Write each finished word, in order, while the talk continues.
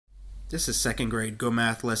This is second grade Go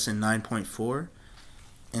Math lesson 9.4,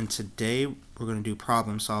 and today we're going to do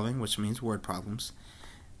problem solving, which means word problems.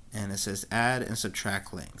 And it says add and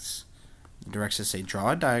subtract lengths. The directions say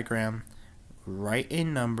draw a diagram, write a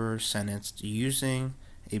number sentence using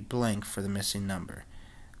a blank for the missing number,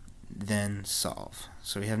 then solve.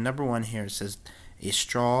 So we have number one here. It says a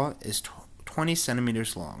straw is 20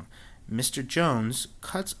 centimeters long. Mr. Jones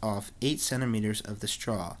cuts off 8 centimeters of the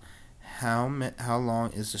straw. How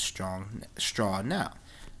long is the straw now?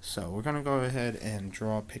 So we're going to go ahead and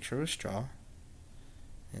draw a picture of a straw.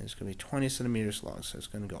 And it's going to be 20 centimeters long, so it's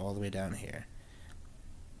going to go all the way down here.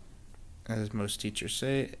 As most teachers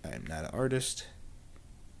say, I'm not an artist.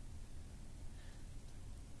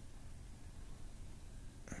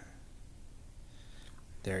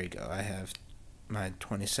 There you go. I have my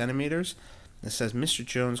 20 centimeters. It says Mr.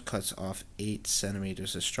 Jones cuts off 8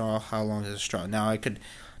 centimeters of straw. How long is the straw? Now I could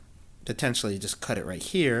potentially just cut it right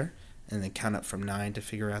here and then count up from 9 to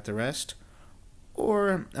figure out the rest.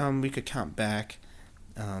 Or we could count back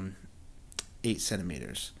 8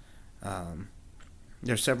 centimeters.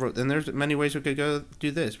 There's many ways we could go do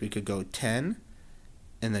this. We could go 10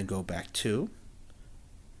 and then go back 2.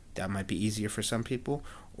 That might be easier for some people.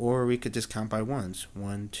 Or we could just count by ones.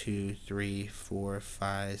 1, 2, 3, 4,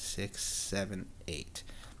 5, 6, 7, 8.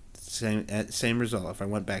 Same result. If I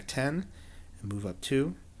went back 10 and move up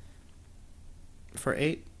 2 for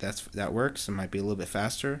 8, that works. It might be a little bit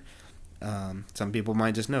faster. Some people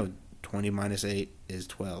might just know 20 minus 8 is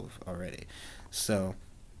 12 already. So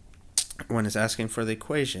when it's asking for the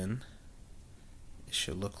equation, it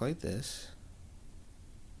should look like this.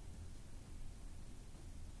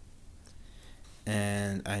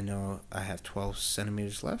 And I know I have 12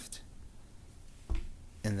 centimeters left.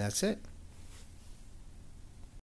 And that's it.